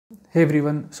Hey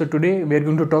everyone, so today we are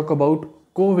going to talk about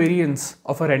covariance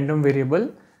of a random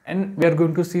variable and we are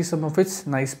going to see some of its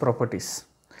nice properties.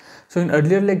 So in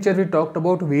earlier lecture we talked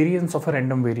about variance of a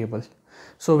random variable.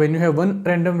 So when you have one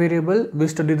random variable, we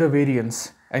study the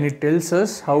variance and it tells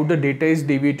us how the data is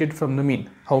deviated from the mean,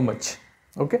 how much.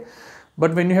 Okay,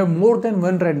 but when you have more than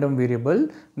one random variable,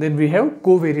 then we have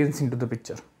covariance into the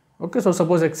picture. Okay, so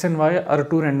suppose x and y are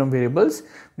two random variables,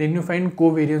 then you find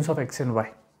covariance of x and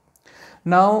y.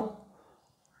 Now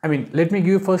let me give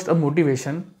you first a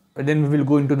motivation, then we will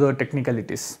go into the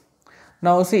technicalities.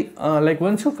 Now see,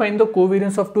 once you find the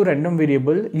covariance of two random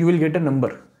variable, you will get a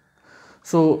number.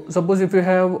 So suppose if you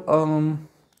have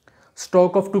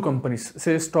stock of two companies,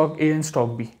 say stock A and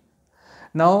stock B.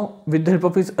 Now with the help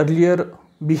of its earlier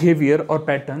behavior or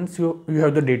patterns, you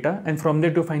have the data and from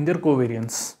there to find their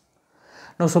covariance.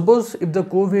 Now suppose if the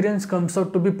covariance comes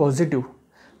out to be positive,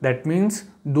 that means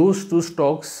those two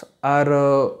stocks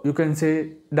are, you can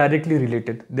say, directly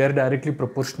related. They are directly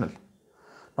proportional.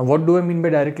 Now, what do I mean by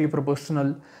directly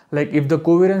proportional? Like if the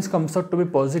covariance comes out to be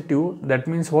positive, that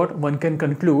means what? One can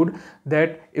conclude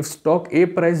that if stock A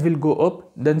price will go up,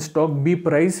 then stock B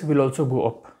price will also go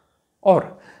up.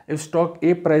 Or if stock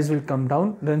A price will come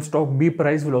down, then stock B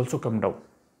price will also come down.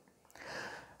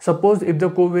 Suppose if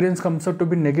the covariance comes out to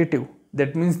be negative,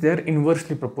 that means they are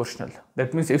inversely proportional.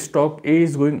 That means if stock A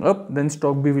is going up, then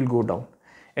stock B will go down.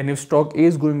 And if stock A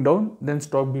is going down, then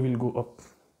stock B will go up.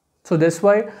 So that's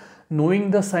why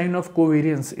knowing the sign of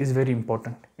covariance is very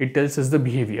important. It tells us the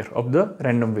behavior of the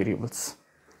random variables.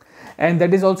 And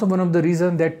that is also one of the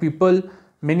reasons that people,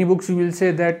 many books you will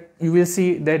see that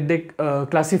they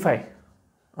classify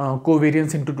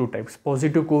covariance into two types,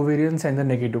 positive covariance and the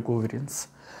negative covariance.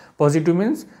 Positive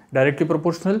means directly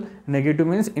proportional, negative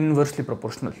means inversely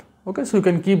proportional. Okay, so you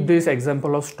can keep this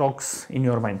example of stocks in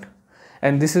your mind.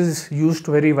 And this is used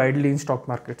very widely in stock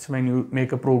markets when you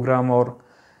make a program or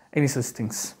any such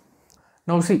things.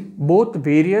 Now see, both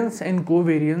variance and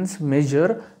covariance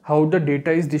measure how the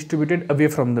data is distributed away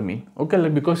from the mean. Okay,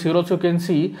 because here also you can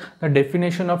see the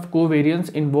definition of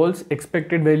covariance involves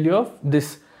expected value of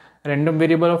this random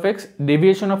variable of x,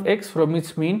 deviation of x from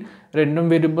its mean, random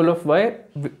variable of y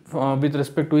with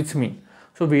respect to its mean.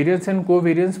 So variance and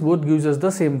covariance both gives us the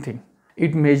same thing.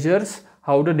 It measures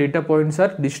how the data points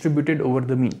are distributed over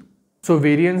the mean. So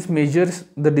variance measures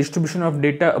the distribution of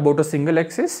data about a single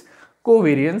axis.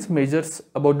 Covariance measures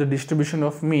about the distribution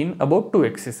of mean about two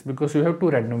axes because you have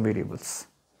two random variables.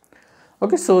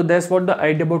 Okay, so that's what the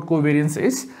idea about covariance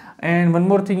is. And one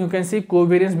more thing you can see,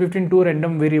 covariance between two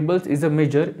random variables is a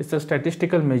measure, it's a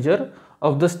statistical measure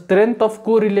of the strength of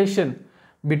correlation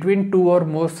between two or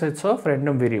more sets of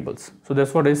random variables. So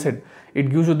that's what I said. It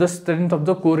gives you the strength of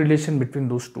the correlation between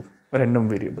those two random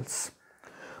variables.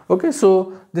 Okay,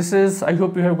 so this is, I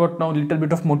hope you have got now a little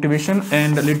bit of motivation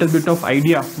and a little bit of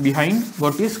idea behind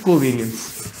what is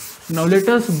covariance. Now let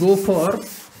us go for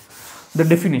the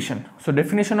definition. So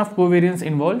definition of covariance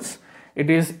involves, it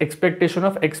is expectation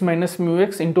of x minus mu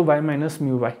x into y minus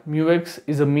mu y. Mu x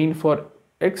is a mean for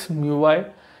x, mu y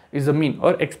is a mean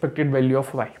or expected value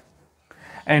of y.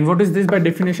 And what is this by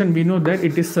definition? We know that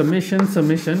it is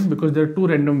summation because there are two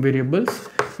random variables.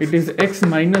 It is x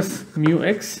minus mu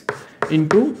x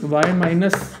into y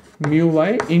minus mu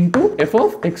y into f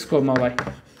of x comma y.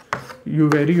 You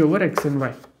vary over x and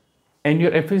y. And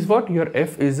your f is what? Your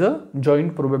f is a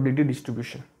joint probability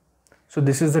distribution. So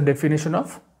this is the definition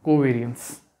of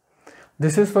covariance.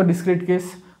 This is for discrete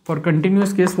case. For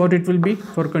continuous case, what it will be?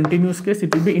 For continuous case,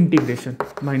 it will be integration.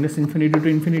 Minus infinity to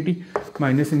infinity,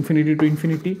 minus infinity to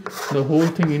infinity, the whole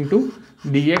thing into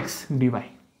dx dy.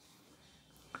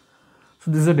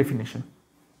 So this is the definition.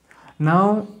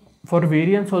 Now for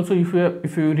variance also,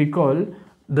 if you recall,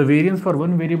 the variance for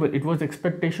one variable, it was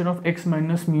expectation of x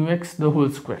minus mu x the whole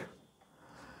square.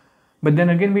 But then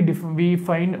again we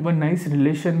find one nice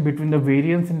relation between the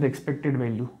variance and the expected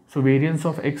value. So variance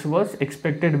of x was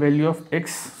expected value of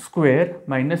x square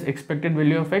minus expected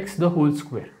value of x the whole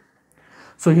square.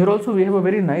 So here also we have a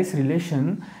very nice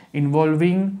relation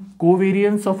involving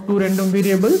covariance of two random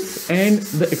variables and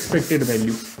the expected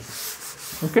value.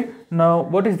 Okay, now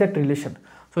what is that relation?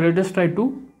 So let us try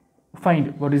to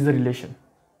find what is the relation.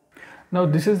 Now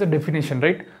this is the definition,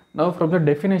 right? Now from the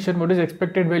definition, what is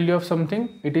expected value of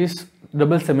something? It is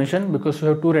double summation because you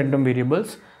have two random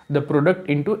variables, the product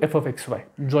into f of xy,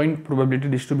 joint probability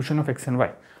distribution of x and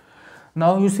y.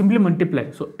 Now you simply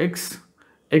multiply. So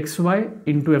xy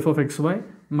into f of xy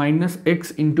minus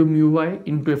x into mu y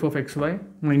into f of xy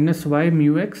minus y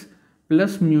mu x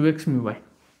plus mu x mu y.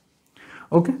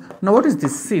 Okay, now what is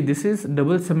this? See, this is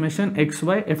double summation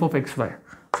xy f of xy.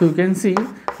 So you can see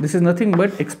this is nothing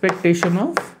but expectation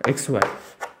of xy.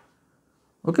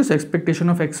 Okay, so expectation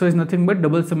of xy is nothing but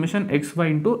double summation xy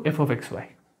into f of xy.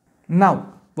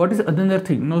 Now, what is another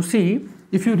thing? Now see,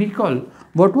 if you recall,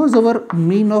 what was our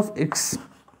mean of x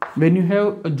when you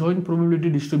have a joint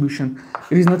probability distribution?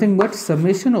 It is nothing but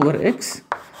summation over x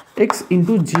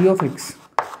into g of x,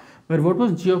 where what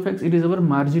was g of x? It is our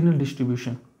marginal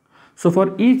distribution. So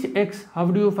for each x, how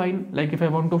do you find? Like if I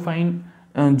want to find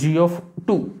g of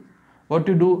 2, what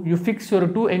you do? You fix your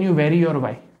 2 and you vary your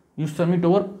y. You sum it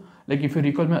over. Like if you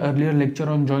recall my earlier lecture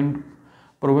on joint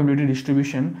probability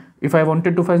distribution, if I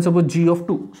wanted to find suppose g of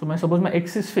 2, so suppose my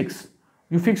x is fixed.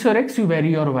 You fix your x, you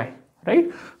vary your y, right?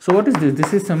 So what is this?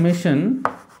 This is summation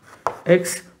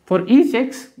x. For each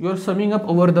x, you are summing up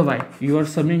over the y. You are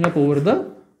summing up over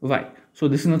the y. So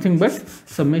this is nothing but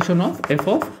summation of f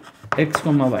of x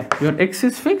comma y. Your x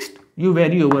is fixed, you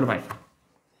vary over y.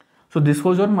 So this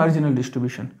was your marginal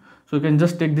distribution. So you can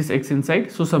just take this x inside.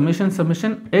 So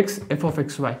summation x f of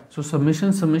xy. So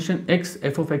summation x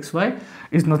f of xy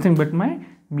is nothing but my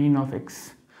mean of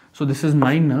x. So this is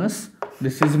minus,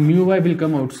 this is mu y will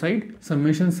come outside.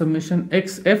 Summation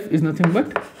x f is nothing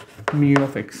but mu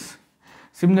of x.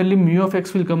 Similarly, mu of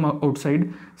x will come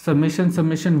outside.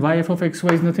 Summation y f of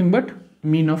xy is nothing but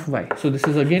mean of y. So this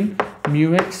is again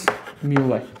mu x, mu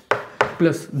y.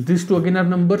 Plus these two again are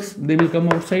numbers, they will come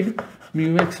outside,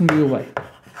 mu x, mu y.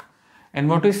 And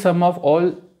what is sum of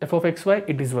all f of xy?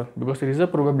 It is 1 because it is a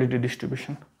probability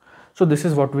distribution. So this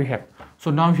is what we have.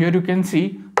 So now here you can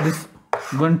see this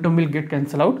one term will get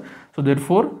cancelled out. So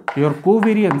therefore your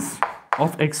covariance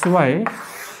of xy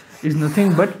is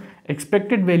nothing but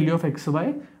expected value of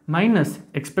xy minus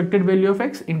expected value of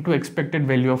x into expected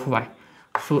value of y.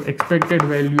 So expected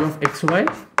value of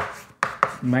xy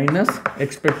minus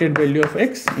expected value of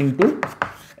x into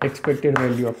expected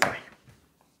value of y.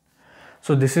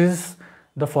 So this is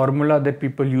the formula that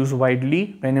people use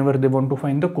widely whenever they want to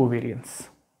find the covariance.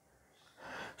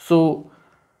 So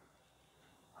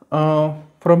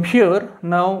from here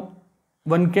now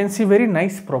one can see very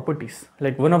nice properties.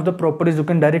 Like one of the properties you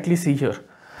can directly see here.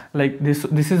 Like this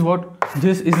is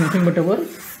nothing but our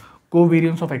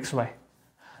covariance of xy.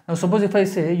 Now suppose if I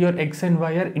say your x and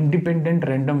y are independent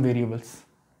random variables.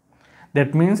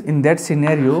 That means in that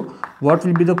scenario, what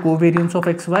will be the covariance of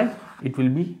xy? It will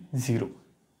be 0.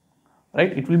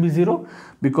 Right? It will be 0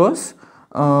 because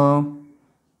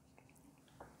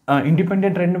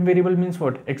independent random variable means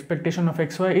what? Expectation of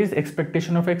xy is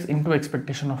expectation of x into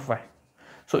expectation of y.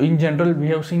 So in general, we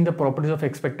have seen the properties of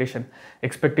expectation.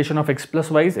 Expectation of x plus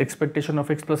y is expectation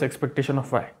of x plus expectation of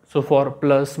y. So for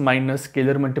plus, minus,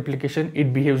 scalar multiplication,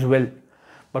 it behaves well.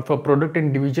 But for product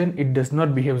and division, it does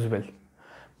not behave well.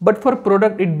 But for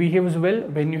product, it behaves well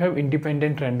when you have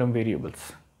independent random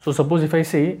variables. So suppose if I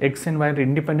say x and y are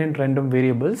independent random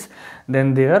variables,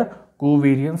 then their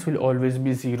covariance will always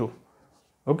be 0.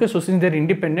 Okay, so since they are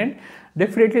independent,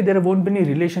 definitely there won't be any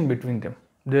relation between them.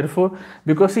 Therefore,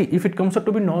 because see, if it comes out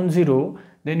to be non-zero,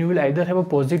 then you will either have a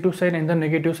positive sign and the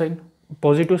negative sign,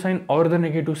 positive sign or the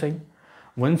negative sign.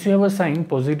 Once you have a sign,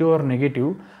 positive or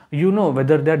negative, you know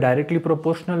whether they are directly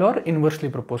proportional or inversely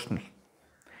proportional.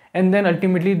 And then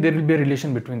ultimately there will be a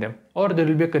relation between them or there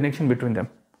will be a connection between them.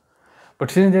 But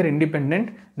since they are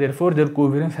independent, therefore their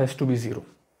covariance has to be 0.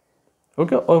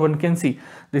 Okay, or one can see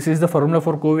this is the formula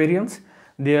for covariance.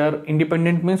 They are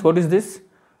independent means what is this?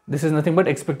 This is nothing but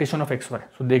expectation of xy.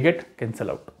 So they get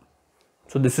cancelled out.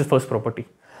 So this is first property.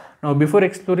 Now before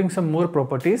exploring some more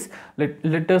properties,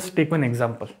 let us take one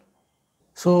example.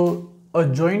 So a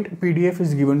joint PDF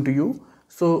is given to you.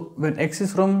 So when x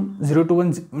is from 0 to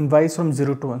 1, y is from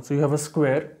 0 to 1. So you have a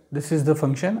square. This is the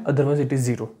function. Otherwise it is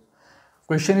 0.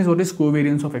 Question is what is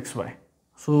covariance of xy?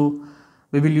 So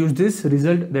we will use this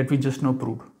result that we just now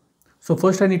proved. So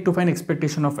first I need to find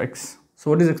expectation of x.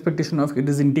 So what is expectation of? It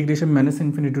is integration minus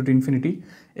infinity to infinity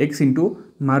x into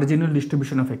marginal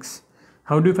distribution of x.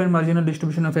 How do you find marginal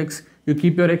distribution of x? You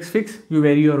keep your x fixed, you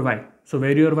vary your y. So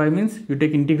vary your y means you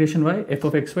take integration y f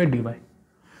of xy dy.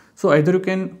 So either you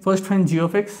can first find g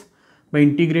of x by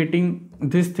integrating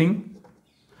this thing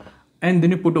and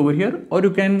then you put over here, or you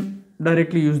can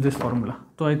directly use this formula.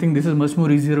 So I think this is much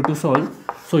more easier to solve.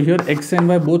 So here x and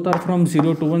y both are from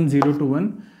 0 to 1, 0 to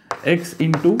 1, x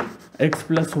into x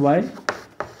plus y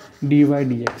dy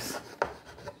dx.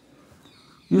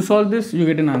 You solve this, you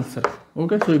get an answer.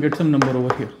 Okay, so you get some number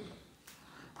over here.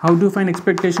 How do you find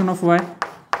expectation of y?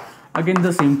 Again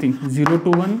the same thing, 0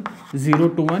 to 1, 0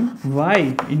 to 1,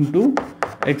 y into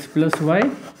x plus y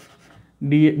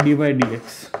dy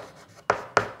dx.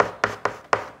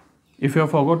 If you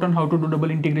have forgotten how to do double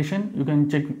integration, you can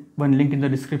check one link in the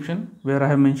description where I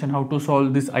have mentioned how to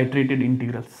solve these iterated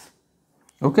integrals.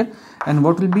 Okay, and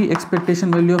what will be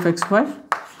expectation value of xy?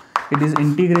 It is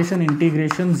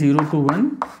integration 0 to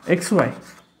 1 xy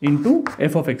into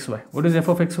f of xy. What is f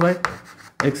of xy?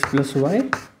 X plus y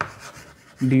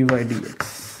dy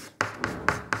dx.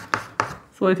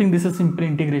 So I think this is simple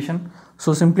integration.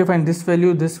 So simplifying this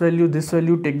value, this value, this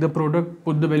value, take the product,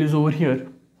 put the values over here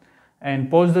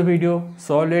and pause the video,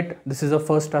 solve it. This is a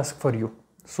first task for you.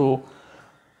 So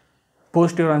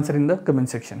post your answer in the comment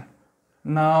section.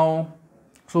 Now,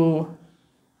 so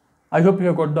I hope you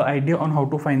have got the idea on how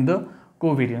to find the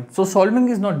covariance. So solving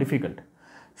is not difficult.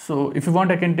 So if you want,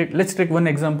 let's take one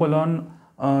example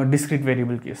on discrete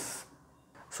variable case.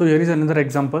 So here is another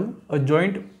example. A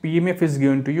joint PMF is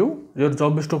given to you. Your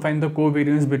job is to find the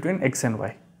covariance between x and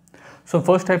y. So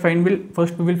first we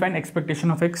will find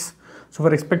expectation of x. So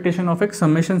for expectation of x,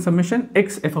 summation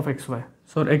x f of xy.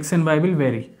 So x and y will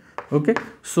vary. Okay.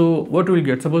 So what we will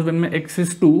get? Suppose when my x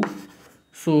is 2,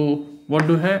 so what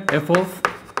do I have? F of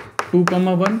 2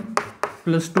 comma 1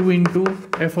 plus 2 into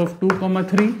f of 2 comma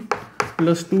 3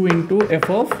 plus 2 into f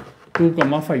of 2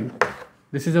 comma 5.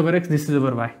 This is our x, this is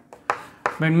our y.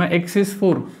 When my x is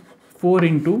 4, 4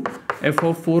 into f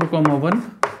of 4 comma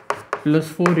 1 plus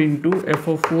 4 into f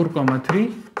of 4 comma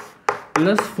 3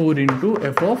 plus 4 into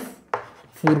f of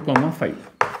 4 comma 5.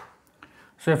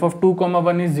 So f of 2 comma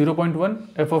 1 is 0.1,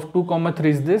 f of 2 comma 3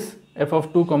 is this, f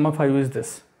of 2 comma 5 is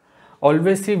this.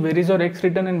 Always see where is your x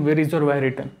written and where is your y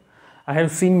written. I have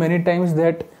seen many times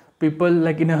that people,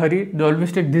 like in a hurry, they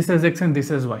always take this as x and this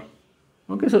as y.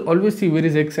 Okay, so always see where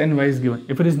is x and y is given.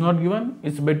 If it is not given,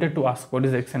 it's better to ask what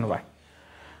is x and y.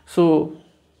 So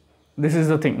this is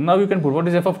the thing. Now you can put what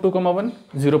is f of 2 comma 1,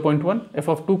 0.1, f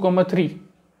of 2 comma 3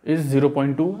 is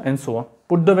 0.2 and so on.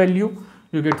 Put the value,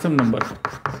 you get some number.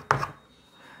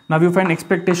 Now you find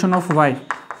expectation of y.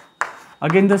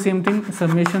 Again the same thing,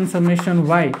 summation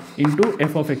y into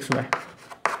f of xy.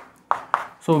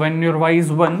 So when your y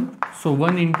is 1, so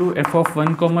 1 into f of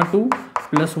 1 comma 2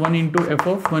 plus 1 into f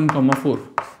of 1 comma 4.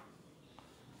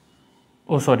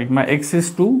 Oh sorry, my x is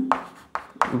 2,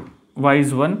 y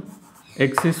is 1,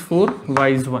 x is 4, y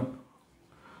is 1.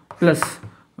 Plus,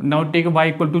 now take y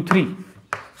equal to 3.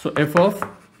 So f of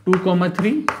 2 comma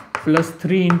 3 plus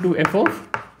 3 into f of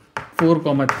 4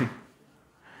 comma 3.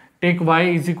 Take y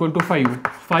is equal to 5.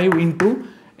 5 into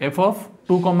f of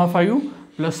 2 comma 5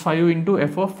 plus 5 into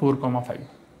f of 4 comma 5.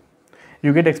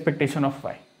 You get expectation of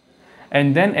y.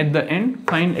 And then at the end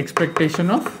find expectation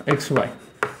of xy.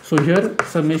 So here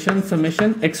summation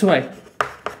xy,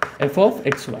 f of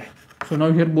xy. So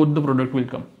now here both the product will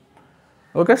come.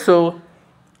 Okay, so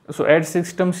add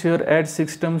 6 terms here, add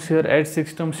 6 terms here, add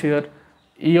 6 terms here.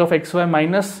 E of xy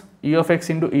minus E of x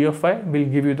into E of y will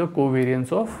give you the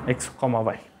covariance of x comma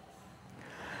y.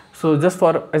 So just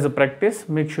for as a practice,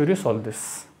 make sure you solve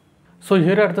this. So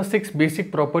here are the 6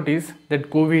 basic properties that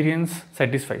covariance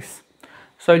satisfies.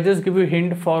 So I'll just give you a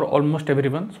hint for almost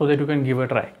everyone so that you can give a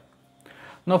try.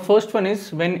 Now first one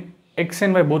is when x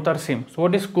and y both are same. So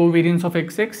what is covariance of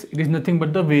xx? It is nothing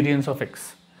but the variance of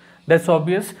x. That's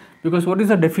obvious because what is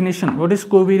the definition? What is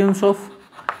covariance of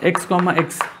x comma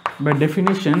x? By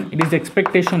definition, it is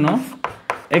expectation of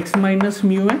x minus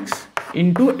mu x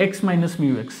into x minus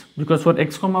mu x. Because for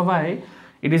x comma y,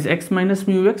 it is x minus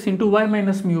mu x into y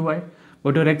minus mu y.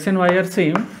 But your x and y are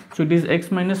same, so it is x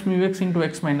minus mu x into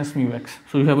x minus mu x.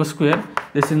 So you have a square.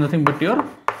 This is nothing but your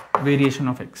variation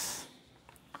of x.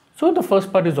 So the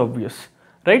first part is obvious,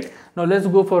 right? Now let's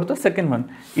go for the second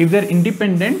one. If they are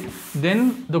independent,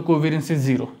 then the covariance is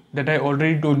 0. That I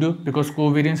already told you, because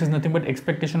covariance is nothing but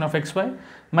expectation of xy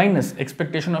minus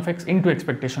expectation of x into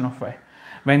expectation of y.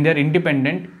 When they are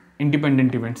independent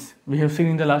events. We have seen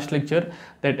in the last lecture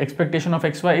that expectation of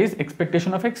xy is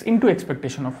expectation of x into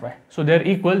expectation of y. So they are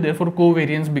equal, therefore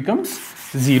covariance becomes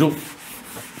 0.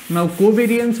 Now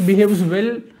covariance behaves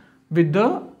well with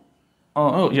the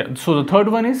so the third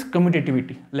one is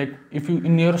commutativity. Like if you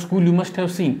in your school you must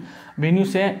have seen when you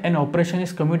say an operation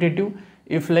is commutative,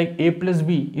 if like a plus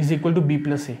b is equal to b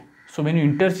plus a. So when you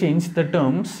interchange the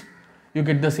terms, you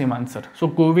get the same answer. So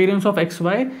covariance of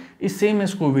xy is same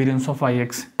as covariance of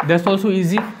yx. That's also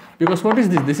easy because what is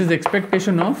this? This is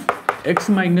expectation of x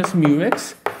minus mu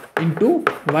x into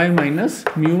y minus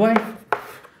mu y.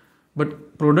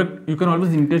 But product you can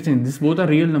always interchange. These both are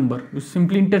real number. You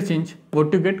simply interchange.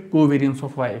 What you get? Covariance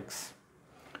of yx.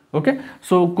 Okay.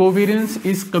 So covariance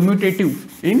is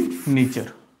commutative in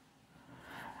nature.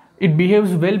 It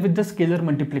behaves well with the scalar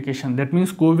multiplication. That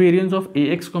means covariance of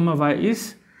ax comma y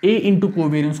is a into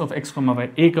covariance of x comma y.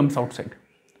 A comes outside.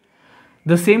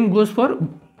 The same goes for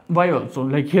y also.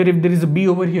 Like here, if there is a b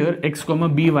over here, x comma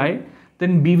by,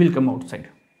 then b will come outside.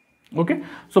 Okay,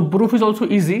 so proof is also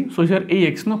easy. So here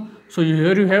ax, no, so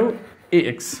here you have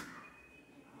ax.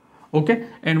 Okay,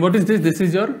 and what is this? This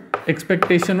is your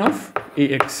expectation of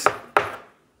ax.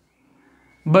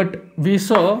 But we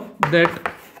saw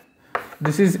that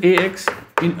this is ax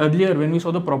in earlier when we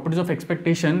saw the properties of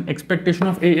expectation. Expectation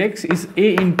of ax is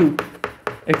a into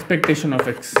expectation of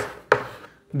x,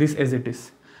 this as it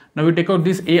is. Now we take out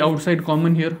this a outside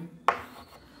common here,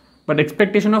 but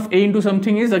expectation of a into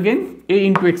something is again a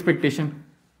into expectation.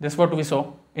 That's what we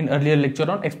saw in earlier lecture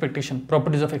on expectation,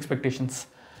 properties of expectations.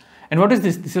 And what is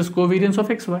this? This is covariance of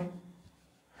xy.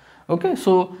 Okay,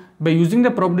 so by using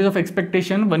the properties of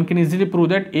expectation, one can easily prove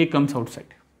that a comes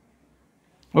outside.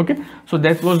 Okay, so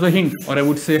that was the hint, or I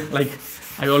would say like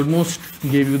I almost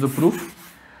gave you the proof.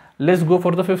 Let's go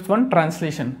for the fifth one,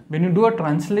 translation. When you do a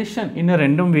translation in a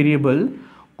random variable,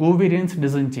 covariance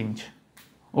doesn't change.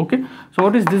 Okay, so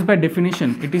what is this by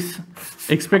definition? It is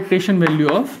expectation value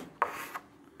of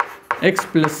x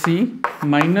plus c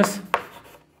minus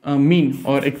mean,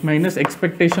 or minus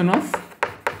expectation of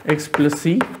x plus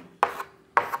c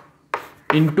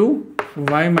into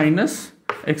y minus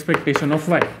expectation of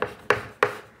y.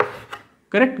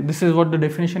 Correct? This is what the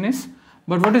definition is.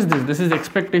 But what is this? This is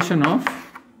expectation of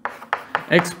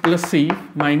x plus c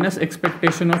minus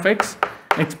expectation of x.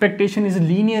 Expectation is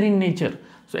linear in nature.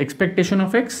 So expectation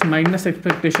of x minus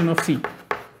expectation of c.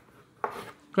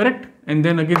 Correct? And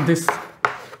then again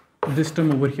this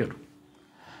term over here.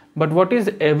 But what is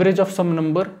average of some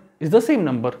number is the same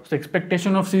number. So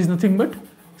expectation of c is nothing but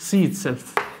c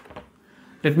itself.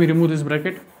 Let me remove this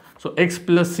bracket. So x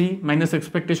plus c minus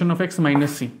expectation of x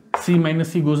minus c. C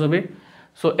minus c goes away.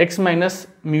 So x minus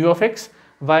mu of x,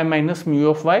 y minus mu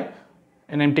of y,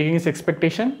 and I am taking its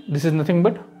expectation. This is nothing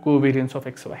but covariance of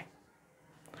xy.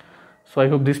 So I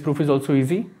hope this proof is also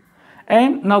easy.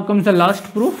 And now comes the last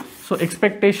proof. So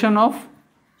expectation of,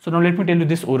 so now let me tell you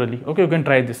this orally. Okay, you can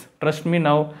try this. Trust me,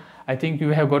 now I think you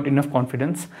have got enough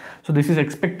confidence. So this is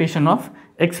expectation of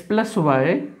x plus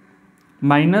y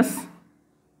minus,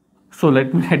 so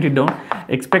let me write it down,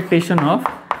 expectation of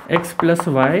x plus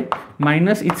y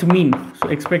minus its mean. So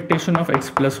expectation of x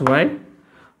plus y,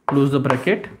 close the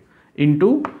bracket,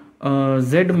 into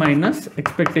z minus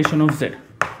expectation of z,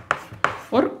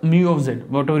 or mu of z,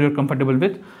 whatever you are comfortable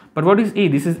with. But what is e?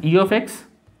 This is e of x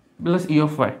plus e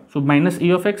of y. So minus e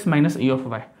of x minus e of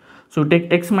y. So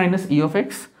take x minus e of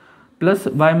x plus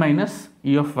y minus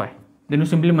e of y. Then you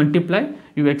simply multiply,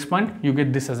 you expand, you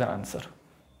get this as an answer.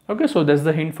 Okay, so that's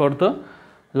the hint for the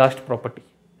last property.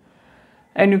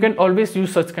 And you can always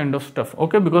use such kind of stuff.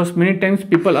 Okay, because many times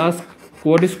people ask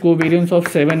what is covariance of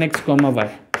 7x comma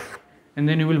y, and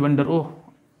then you will wonder, oh,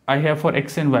 I have for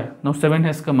x and y, now 7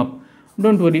 has come up.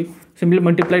 Don't worry, simply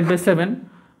multiply it by 7,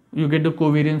 you get the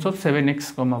covariance of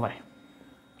 7x comma y.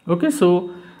 Okay,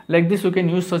 so like this you can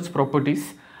use such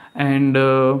properties. And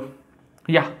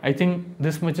yeah, I think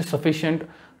this much is sufficient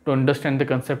to understand the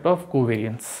concept of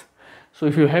covariance. So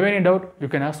if you have any doubt, you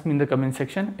can ask me in the comment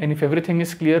section, and if everything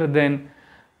is clear, then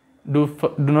do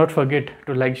not forget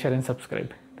to like, share and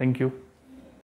subscribe. Thank you.